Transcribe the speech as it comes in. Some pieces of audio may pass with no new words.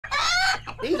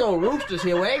These old roosters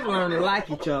here, well, they learn to like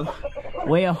each other.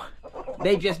 Well,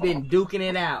 they just been duking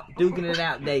it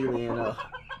out daily, and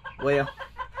well,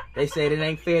 they said it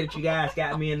ain't fair that you guys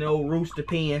got me in the old rooster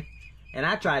pen. And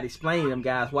I tried to explain to them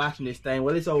guys watching this thing,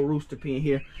 well, this old rooster pen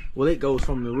here, well, it goes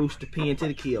from the rooster pen to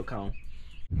the kill cone.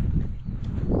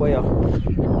 Well,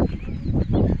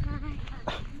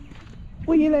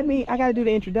 will you let me, I gotta do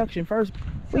the introduction first.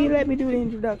 Will you let me do the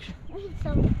introduction?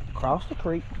 Cross the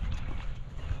creek.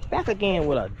 Back again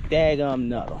with a daggum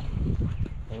nuddle.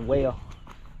 And well,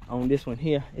 on this one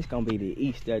here, it's gonna be the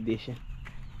Easter edition.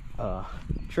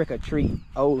 Trick or treat,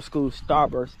 old school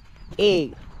Starburst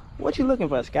egg. What you looking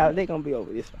for, Skylar? They gonna be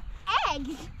over this one.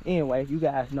 Eggs. Anyway, you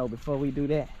guys know before we do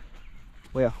that,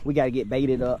 well, we gotta get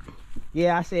baited up.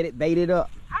 Yeah, I said it, baited up.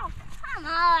 Oh, come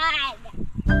on.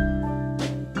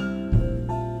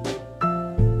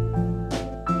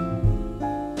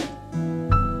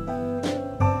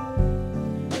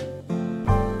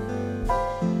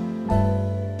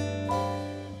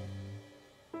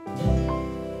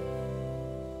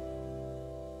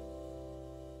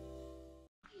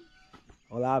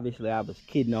 Well, obviously I was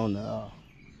kidding on the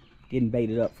getting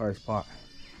baited up first part.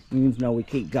 You know we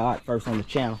keep God first on the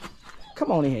channel.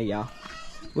 Come on in here, y'all.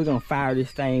 We're gonna fire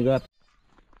this thing up.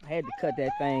 I had to cut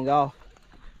that thing off.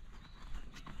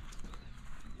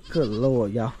 Good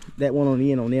Lord, y'all. That one on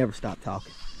the end don't never stop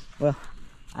talking. Well,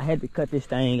 I had to cut this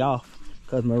thing off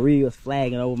because Maria was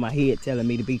flagging over my head telling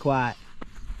me to be quiet.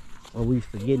 Well, we was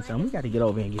forgetting something. We got to get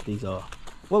over here and get these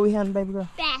what we having, baby girl?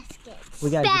 Baskets. We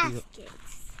got baskets.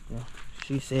 Yeah,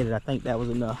 she said it. I think that was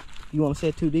enough. You want to say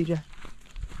it too, DJ?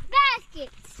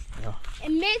 Baskets. Yeah.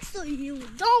 And make sure you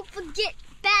don't forget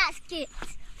baskets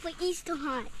for Easter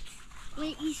hunts. On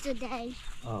Easter Day.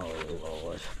 Oh,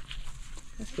 Lord.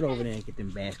 Let's get over there and get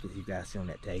them baskets you guys see on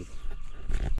that table.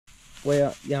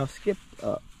 Well, y'all skipped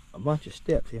a bunch of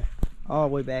steps here. All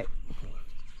the way back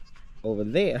over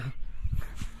there.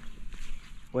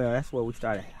 Well, that's where we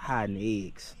started hiding the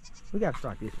eggs. We got to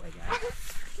start this way, guys.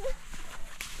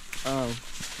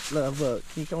 Look,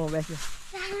 can you come on back here?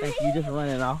 Thank you, just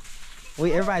running off.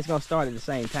 Everybody's going to start at the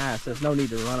same time, so there's no need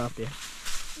to run up there.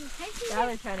 I've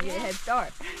been trying to get a head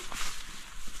start.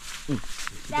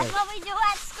 That's what we do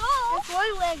at school. That's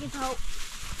one leg is hope.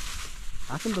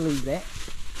 I can believe that.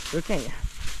 Sure can.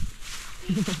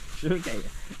 Sure can.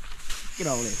 Get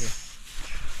on in here.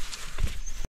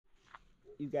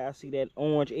 You guys see that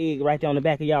orange egg right there on the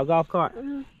back of y'all golf cart?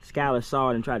 Mm-hmm. Skylar saw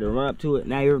it and tried to run up to it.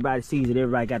 Now everybody sees it.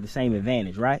 Everybody got the same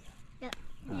advantage, right? Yep.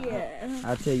 Yeah.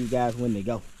 I'll tell you guys when they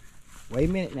go. Wait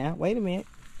a minute now. Wait a minute.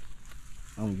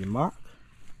 On your mark.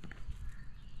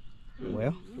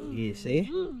 Well, you see?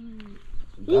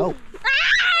 Go.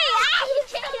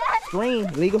 Screen.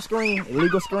 Illegal screen.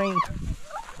 Illegal screen.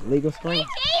 Illegal screen.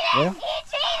 Well,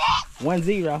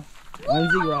 1-0.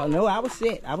 1-0. No, I was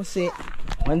set.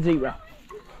 1-0.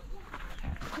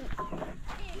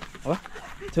 What?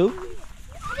 2?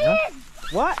 Yeah.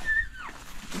 What?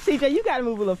 CJ, you gotta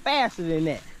move a little faster than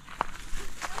that.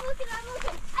 I'm looking. I only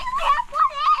have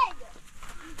one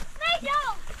egg. No.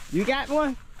 You got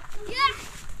one? Yeah.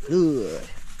 Good.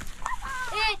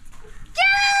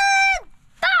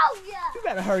 You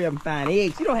better hurry up and find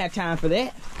eggs. You don't have time for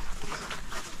that.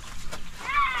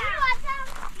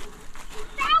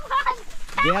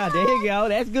 Yeah, there you go.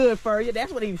 That's good for you.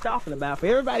 That's what he was talking about. For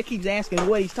everybody keeps asking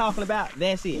what he's talking about,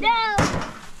 that's it. No.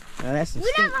 Now that's some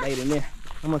stink bait in there.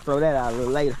 I'm gonna throw that out a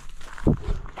little later. Let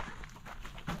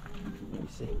me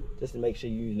see. Just to make sure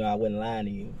you know I wasn't lying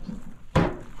to you.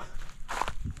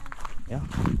 Yeah.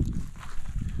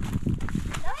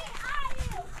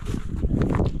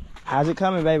 How's it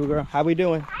coming, baby girl? How we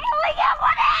doing? I only got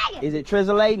one egg. Is it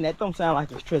trizzolating? That don't sound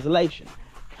like it's trizzolation.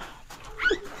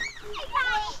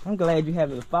 I'm glad you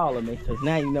haven't followed me, because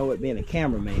now you know what being a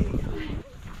cameraman.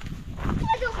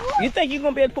 You think you're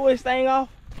going to be able to pull this thing off?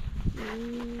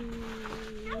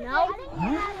 No.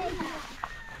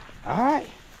 Alright.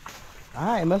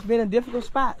 Alright, it must have been in difficult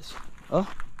spots. Oh,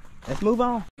 let's move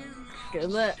on.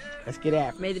 Good luck. Let's get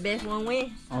after it. May the best one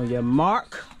win. On your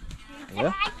mark.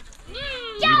 Well,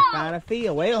 need to find a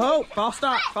field. Well, ho, false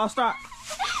start.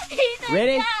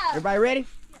 Ready? Everybody ready?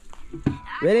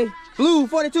 Ready? Blue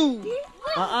 42.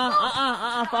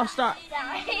 False start.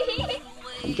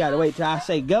 You gotta wait till I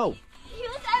say go.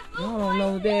 Y'all don't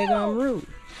know the daggone rule.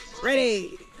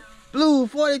 Ready? Blue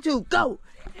 42, go!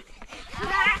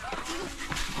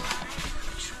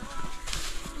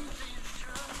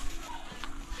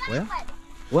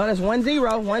 Well, it's 1-0.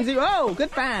 1-0. Oh, good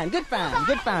find.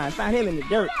 Find him in the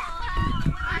dirt.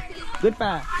 Good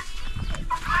find.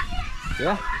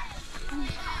 Yeah.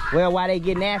 Well, while they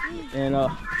getting after it, and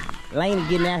Laney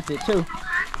getting after it too.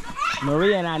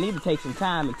 Maria and I need to take some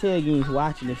time and tell you who's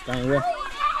watching this thing. Well,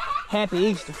 happy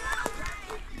Easter.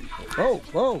 Oh,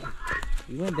 whoa.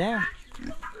 She went down.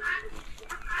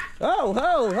 Oh,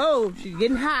 ho, ho. She's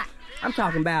getting hot. I'm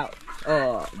talking about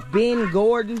Ben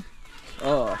Gordon,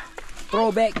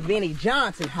 throwback Benny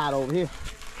Johnson hot over here.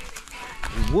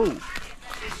 Woo.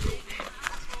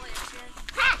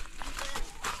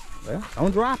 Well,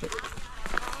 don't drop it.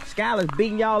 Skylar's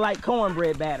beating y'all like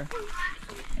cornbread batter.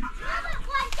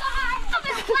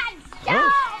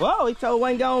 Whoa, he told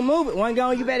one gonna move it. One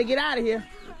gonna, you better get out of here.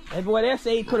 That boy there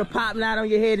say he put a pop knot on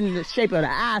your head in the shape of the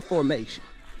I formation.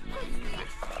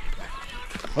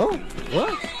 Oh,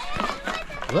 what?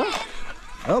 What?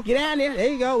 Oh, get down there. There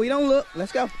you go. We don't look.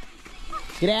 Let's go.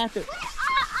 Get after it.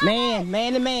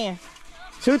 Man to man.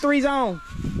 2-3 zone.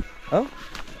 Oh,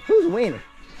 who's winning?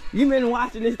 You been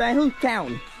watching this thing? Who's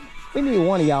counting? We need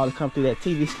one of y'all to come through that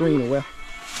TV screen and, well,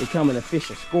 become an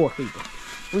official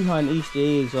scorekeeper. We hunting Easter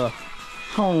eggs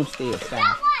Homestead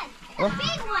style.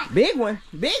 Big one. Big one.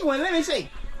 Big one. Let me see.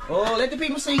 Oh, let the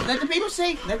people see. Let the people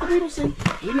see. Let the people see.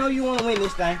 We know you want to win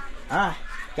this thing. All right.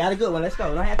 Got a good one. Let's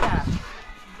go. Don't have time.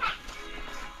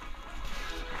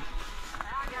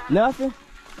 Nothing?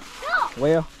 No.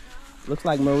 Well, looks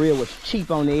like Maria was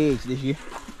cheap on the eggs this year.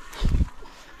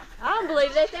 I don't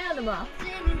believe they found them all.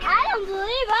 I don't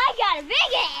believe I got a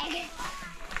big egg.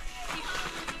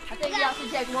 I think y'all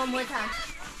should check one more time.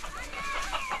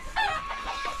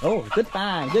 Oh, good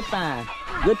find. Good find.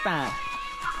 Good find.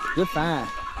 Good find.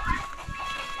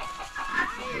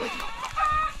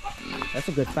 That's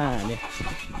a good find there.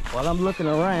 While I'm looking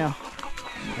around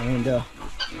and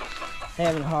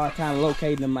having a hard time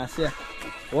locating them myself.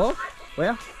 Well,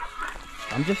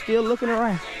 I'm just still looking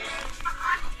around.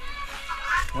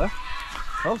 Well,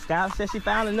 oh, Skylar says she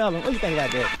found another one. What do you think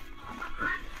about that?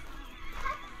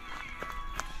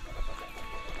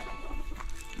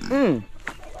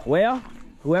 Well,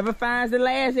 whoever finds the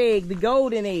last egg, the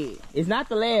golden egg. It's not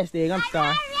the last egg, I'm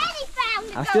sorry.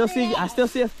 I still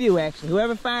see a few actually.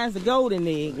 Whoever finds the golden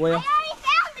egg, well. I already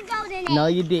found the golden egg. No,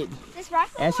 you didn't. This rock.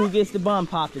 That's who gets the bum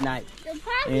pop tonight.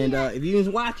 And if you was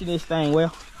watching this thing,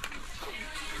 well,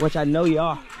 which I know you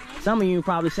are, some of you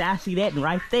probably say, I see that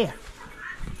right there.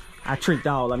 I tricked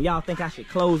all of them. Y'all think I should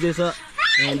close this up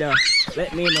and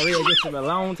let me and Maria get some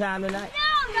alone time tonight?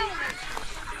 No.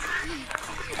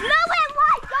 Move it,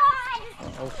 white guy.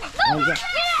 Move it.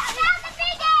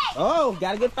 Oh,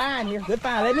 got a good find here. Good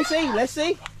find. Let me see. Let's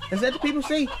see. Let's let the people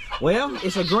see. Well,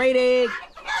 it's a great egg.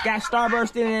 It's got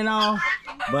starburst in it and all.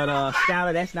 But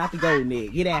Skylar, that's not the golden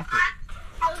egg. Get after it.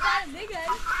 Still got a big egg.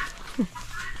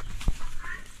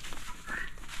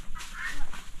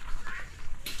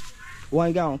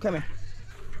 One gone. Come here.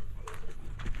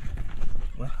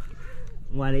 Well,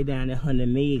 while they down there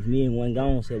hunting eggs, me and one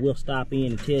gone said we'll stop in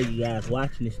and tell you guys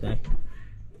watching this thing.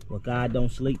 Well, God don't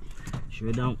sleep.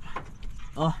 Sure don't.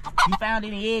 Oh, you found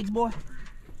any eggs, boy?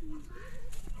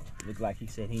 Looks like he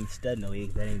said he ain't studied no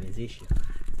eggs. That ain't his issue.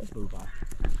 Let's move on.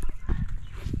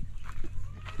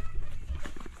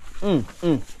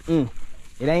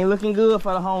 It ain't looking good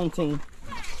for the home team.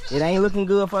 It ain't looking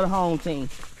good for the home team.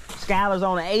 Skylar's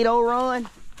on an 8-0 run.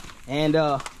 And,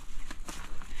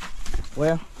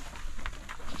 well,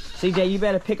 CJ, you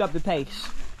better pick up the pace.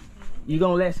 You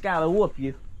gonna let Skylar whoop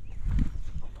you.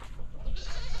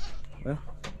 Well,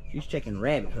 she's checking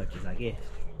rabbit hutches, I guess.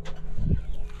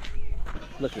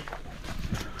 Look at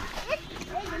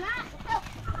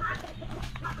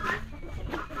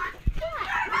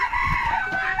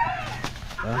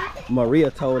well,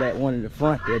 Maria told that one in the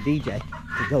front there, DJ,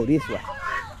 to go this way.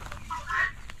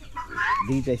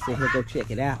 DJ said he'll go check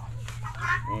it out.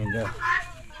 And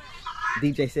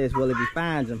DJ says, well, if he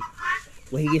finds him,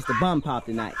 well, he gets the bum pop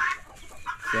tonight.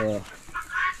 So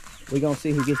we're gonna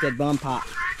see who gets that bum pop.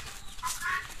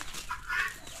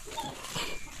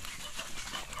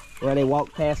 Well, they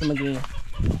walked past him again.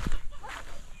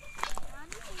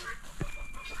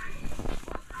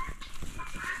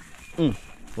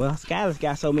 Well, Skylar's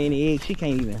got so many eggs, she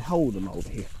can't even hold them over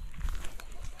here.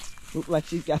 Look like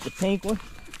she's got the pink one,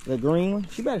 the green one.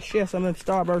 She better share some of them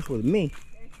starbursts with me.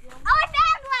 Oh, I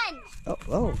found one!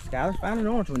 Oh, Skylar's found an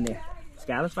orange one there.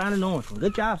 Skylar's found an orange one.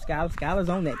 Good job, Skylar. Skylar's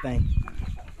on that thing.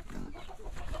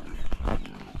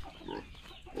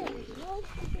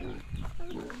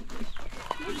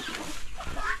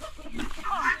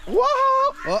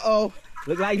 Whoa! Uh-oh.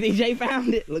 Look like DJ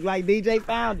found it. Look like DJ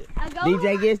found it.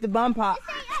 DJ gets the bum pop.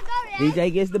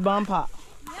 DJ gets the bum pop.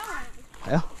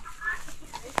 Well,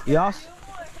 you also,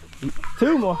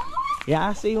 2 more. Yeah,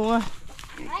 I see one.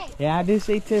 Yeah, I do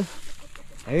see 2.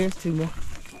 There's 2 more.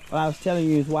 Well, I was telling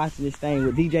you, he was watching this thing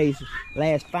with DJ's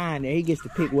last find there. He gets to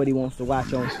pick what he wants to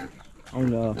watch on on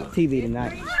TV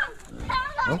tonight.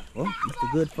 Oh,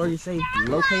 Mr. Good for you say he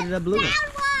located a blue one.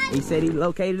 He said he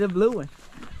located a blue one.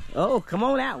 Oh, come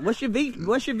on out. What's your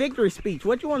victory speech?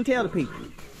 What you want to tell the people?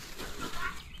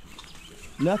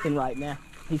 Nothing right now.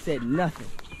 He said nothing.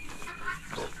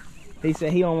 He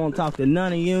said he don't want to talk to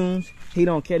none of yous. He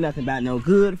don't care nothing about no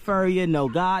good for you, no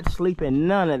God sleeping,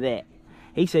 none of that.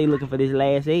 He said he looking for this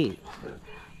last egg.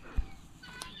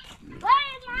 Where's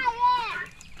my egg?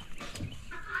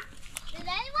 Did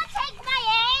anyone take my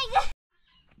egg?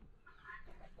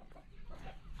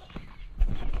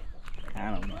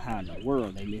 I don't know how in the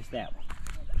world they missed that one.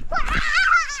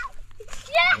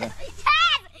 Yes!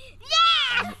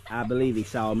 Yes! I believe he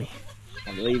saw me.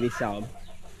 I believe he saw me.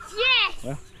 Yes!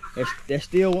 Well, there's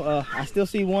still, I still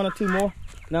see one or two more.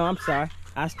 No, I'm sorry.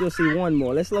 I still see one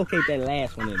more. Let's locate that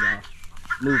last one and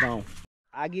move on.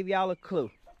 I'll give y'all a clue.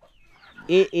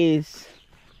 It is,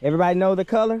 everybody know the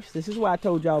colors? This is why I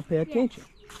told y'all pay attention.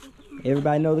 Yes.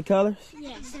 Everybody know the colors?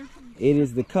 Yes. It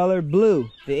is the color blue.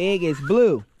 The egg is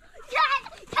blue.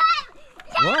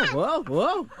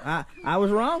 Whoa. I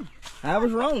was wrong. I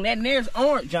was wrong. That there's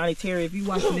orange, Johnny Terry, if you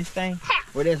watching this thing.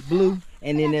 Where there's blue,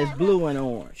 and then there's blue and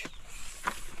orange.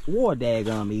 War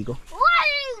daggum eagle. What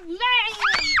are you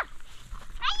saying?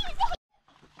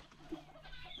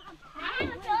 I'm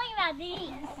talking about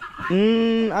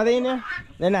these. Are they in there?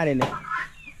 They're not in there.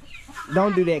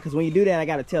 Don't do that, because when you do that, I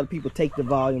got to tell people take the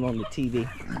volume on the TV.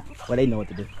 Well, they know what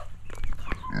to do.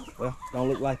 Well, don't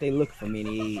look like they look for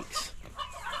many eggs.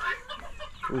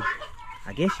 Ooh,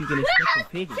 I guess you can expect some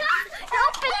piggies.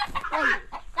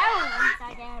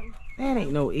 That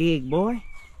ain't no egg, boy.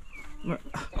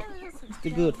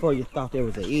 Mr. Good for you thought there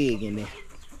was an egg in there.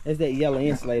 There's that yellow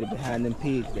insulator behind them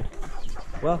pigs there.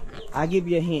 Well, I'll give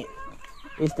you a hint.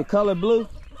 It's the color blue,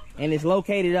 and it's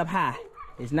located up high.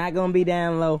 It's not gonna be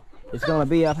down low. It's gonna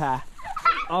be up high.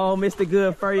 Oh, Mr.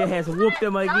 Good for you has whooped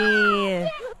him again.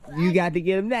 You got to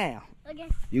get him down. Okay.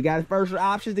 You got the first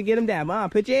options to get him down. Mom,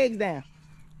 put your eggs down.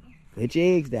 Put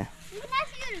your eggs down.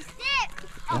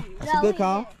 Yeah, that's a good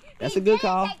call. That's a good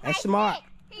call. That's smart.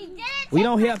 We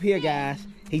don't help here, guys.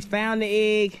 He's found the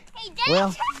egg.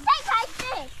 Well,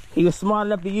 he was smart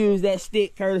enough to use that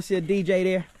stick, courtesy of DJ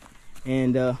there.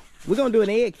 And we're gonna do an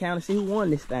egg count and see who won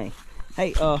this thing.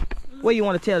 Hey, what do you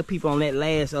want to tell the people on that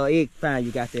last egg find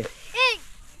you got there?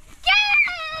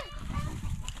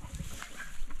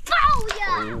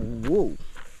 Whoa.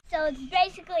 So it's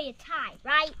basically a tie,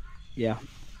 right? Yeah.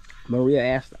 Maria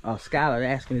asked, Skylar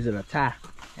asking, is it a tie?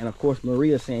 And of course,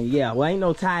 Maria saying, yeah, well, ain't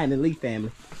no tie in the Lee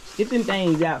family. Get them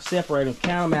things out, separate them,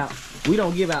 count them out. We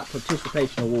don't give out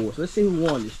participation awards. Let's see who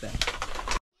won this thing.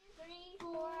 3,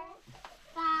 4,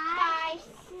 5,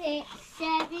 6,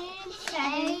 7,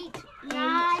 8,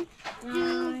 9,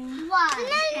 2, 1.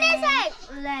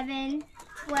 11,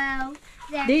 12,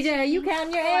 13, DJ, are you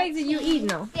counting your eggs or you eating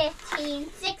them? 15,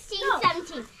 16,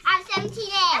 17. I have 17 eggs.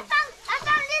 I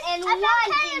found this. And I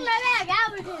found in my bag.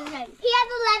 He has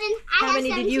 11. How many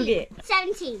did you get?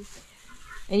 17.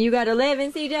 And you got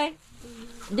 11, CJ?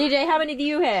 DJ, how many do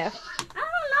you have? I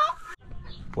don't know.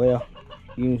 Well,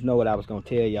 you know what I was going to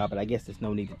tell y'all, but I guess there's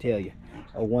no need to tell you.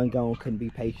 One gone couldn't be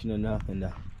patient enough, and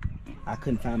I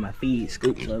couldn't find my feed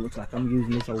scoop, so it looks like I'm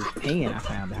using this old pan I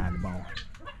found behind the barn.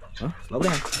 Huh? Slow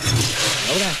down.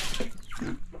 Slow down.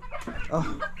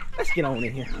 Oh, let's get on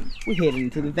in here. We're heading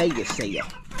into the Vegas sale.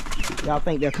 Y'all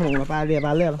think they'll come on up out of there if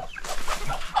I let them?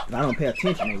 If I don't pay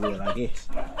attention, they will, I guess.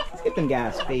 Let's get them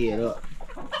guys fed up.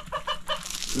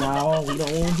 No, we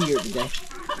don't want to hear it today.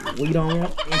 We don't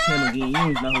want it's him again. You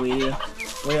don't know who he is.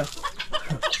 Well,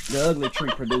 the ugly tree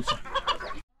producer.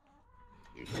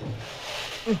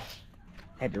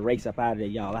 Had to race up out of there,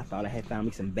 y'all. I thought I had found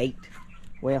me some bait.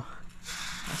 Well,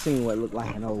 I seen what looked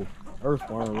like an old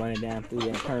earthworm running down through there.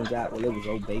 And it turns out, well, it was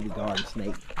old baby garden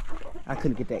snake. I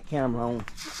couldn't get that camera on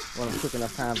when I took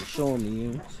enough time to show them the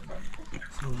units.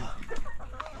 So,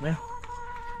 well,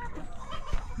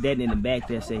 Dad in the back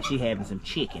there says she having some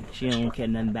chicken. She don't care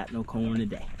nothing about no corn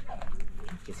today.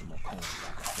 Get some more corn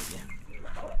back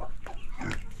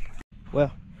there.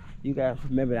 Well, you guys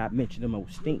remember that I mentioned them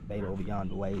old stink bait over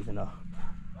yonder ways, and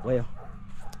well,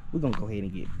 we're gonna go ahead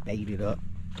and get baited up,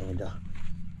 and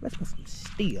let's put some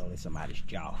steel in somebody's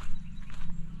jaw.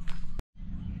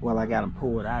 Well, I got him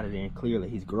pulled out of there, and clearly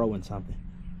he's growing something,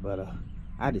 but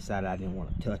I decided I didn't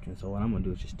want to touch him, so what I'm gonna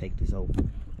do is just take this old,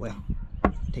 well,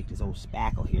 take this old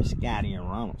spackle here, Scotty and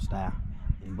Ronald style,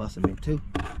 and bust him in two,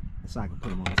 so I can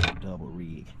put him on this double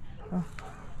rig.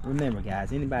 Remember,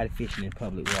 guys, anybody fishing in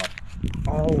public water,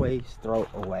 always throw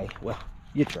away, well,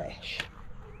 your trash.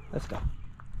 Let's go.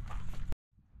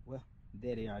 Well,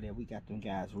 there they are there. We got them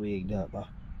guys rigged up.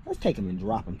 Let's take them and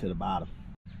drop them to the bottom.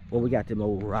 Well, we got them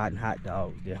old rotten hot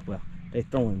dogs there. Well, they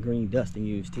throwing green dust in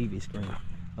your TV screen.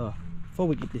 Before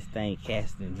we get this thing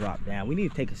casted and dropped down, we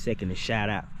need to take a second to shout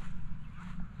out,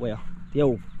 well, the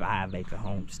old 5-acre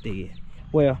homestead.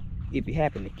 Well, if you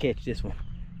happen to catch this one,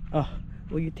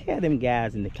 will you tell them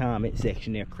guys in the comment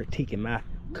section there critiquing my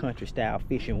country style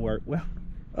fishing work? Well,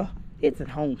 it's a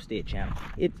homestead channel.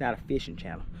 It's not a fishing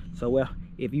channel. So, well,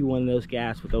 if you one of those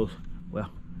guys with those, well,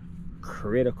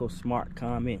 critical smart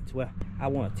comments, well, I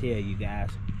want to tell you guys,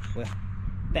 well,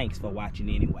 thanks for watching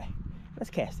anyway. Let's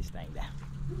cast this thing down.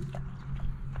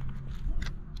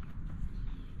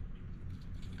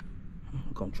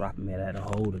 I'm gonna drop him out of the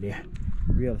holder there.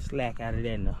 Reel the slack out of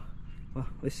there now. Well,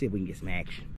 let's see if we can get some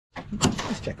action.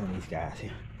 Let's check on these guys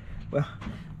here. Well,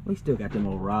 we still got them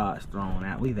old rods thrown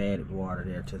out. We've added water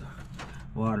there to the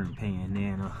watering pan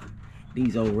there. And,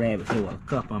 these old rabbits here, well, a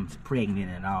couple of them's pregnant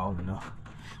and all, you know.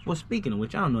 Well, speaking of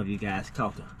which, I don't know if you guys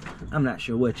caught the, I'm not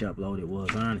sure which upload it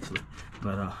was, honestly.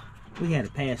 But we had a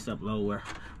past upload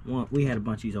where we had a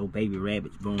bunch of these old baby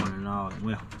rabbits born and all. And,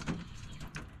 well,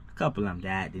 a couple of them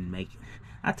died, didn't make it.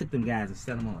 I took them guys and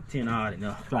set them on a 10-odd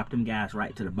and dropped them guys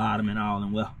right to the bottom and all.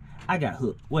 And, well, I got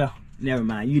hooked. Well, never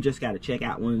mind. You just got to check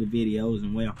out one of the videos.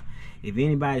 And, well, if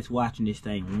anybody's watching this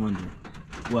thing wondering,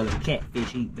 well, if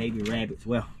catfish eat baby rabbits,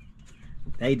 well,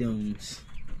 they dooms.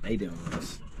 They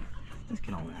dooms. Let's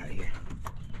get on out of here.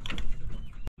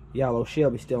 Y'all, old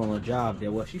Shelby's still on her job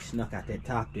there. Well, she snuck out that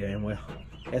top there, and well,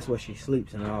 that's where she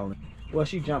sleeps and all. Well,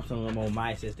 she jumps on them old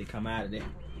mice as they come out of there.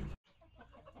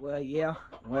 Well, yeah.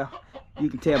 Well, you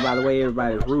can tell by the way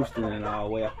everybody's roosting and all.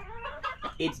 Well,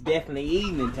 it's definitely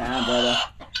evening time,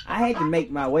 but I had to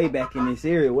make my way back in this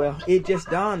area. Well, it just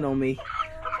dawned on me.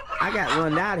 I got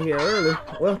run out of here early.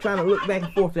 Well, trying to look back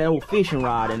and forth that old fishing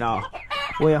rod and all.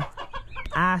 Well,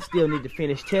 I still need to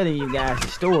finish telling you guys the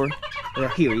story. Well,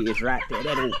 here he is right there.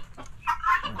 That old...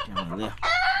 on the left.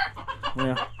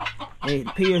 Well, it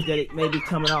appears that it may be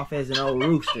coming off as an old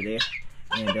rooster there.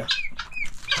 And,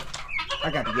 I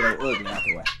got to get old Ugly out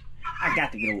the way. I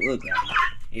got to get old Ugly out the way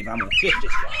if I'm going to fish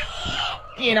this guy.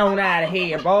 Get on out of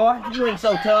here, boy. You ain't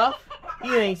so tough.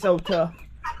 You ain't so tough.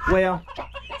 Well,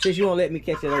 since you won't let me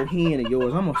catch that old hen of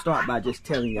yours, I'm going to start by just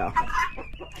telling y'all.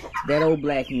 That old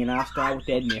black hen, I'll start with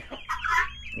that mirror.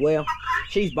 Well,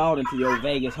 she's bought into the old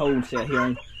Vegas Homestead here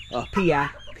on PI.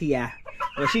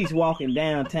 Well, she's walking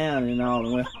downtown and all,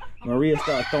 and well, Maria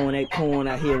started throwing that corn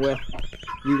out here. Well,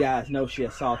 you guys know she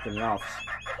assaulted an officer.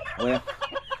 Well,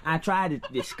 I tried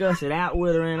to discuss it out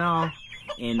with her and all,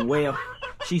 and well,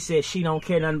 she said she don't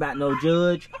care nothing about no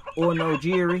judge or no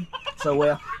jury. So,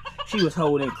 well, she was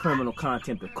holding criminal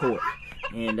contempt of court.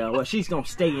 And, well, she's going to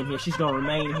stay in here. She's going to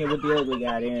remain in here with the Ugly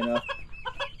guy there. And,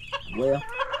 well,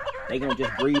 they going to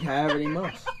just breed however they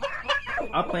must.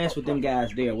 Our plans with them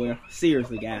guys there, well,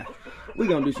 seriously, guys, we're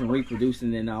going to do some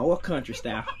reproducing and all, country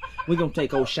style. We're going to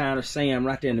take old Shiner Sam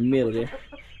right there in the middle there.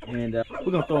 And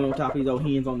we're going to throw him on top of these old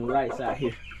hens on the right side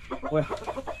here. Well,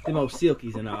 them old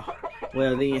silkies and all.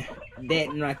 Well, then, that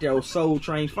and right there, old Soul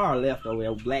Train far left over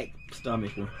there, old black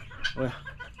stomach one. Well,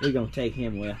 we're going to take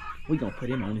him, well, we're going to put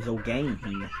him on his old game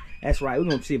hen. That's right, we're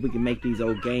going to see if we can make these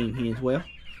old game hens, well,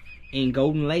 in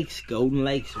golden lace,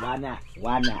 why not,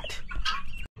 why not?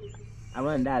 I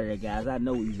run out of there, guys. I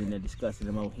know he's in there discussing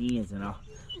them old hens and all.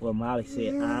 Well, Molly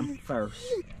said, I'm first.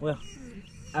 Well,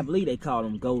 I believe they call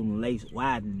them golden lace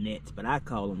widen nets, but I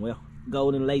call them, well,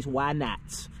 golden lace why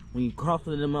nots. When you cross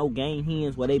with them old game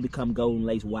hens, well, they become golden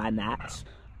lace why nots.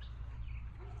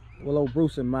 Well, old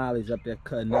Bruce and Molly's up there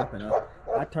cutting up, and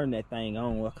I turned that thing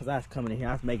on, well, because I was coming in here,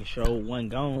 I was making sure old one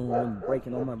gone, wasn't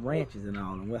breaking on my branches and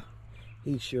all, and well,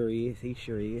 he sure is, he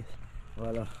sure is.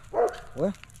 Well,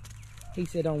 he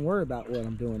said don't worry about what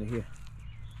I'm doing in here.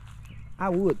 I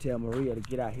would tell Maria to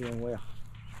get out here and, well,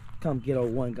 come get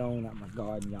old one gone out my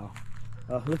garden, y'all.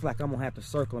 Looks like I'm going to have to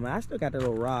circle him. I still got that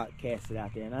little rod casted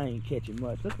out there, and I ain't catching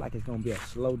much. Looks like it's going to be a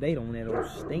slow date on that old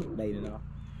stink bait and all.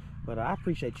 But I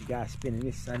appreciate you guys spending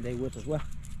this Sunday with us. Well,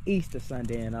 Easter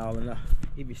Sunday and all. And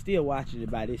if you're still watching it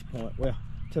by this point, well,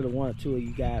 to the one or two of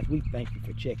you guys, we thank you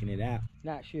for checking it out.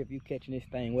 Not sure if you're catching this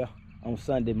thing, well, on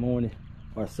Sunday morning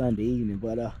or Sunday evening.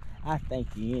 But I thank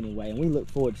you anyway. And we look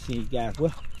forward to seeing you guys,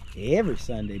 well, every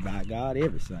Sunday, by God,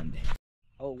 every Sunday.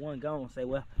 Oh, one gone say,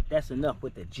 well, that's enough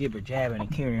with the jibber jabbing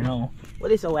and carrying on. Well,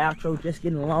 this old outro just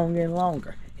getting longer and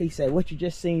longer. He said, what you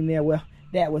just seen there, well,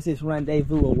 that was his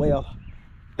rendezvous. Well,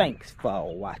 thanks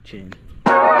for watching.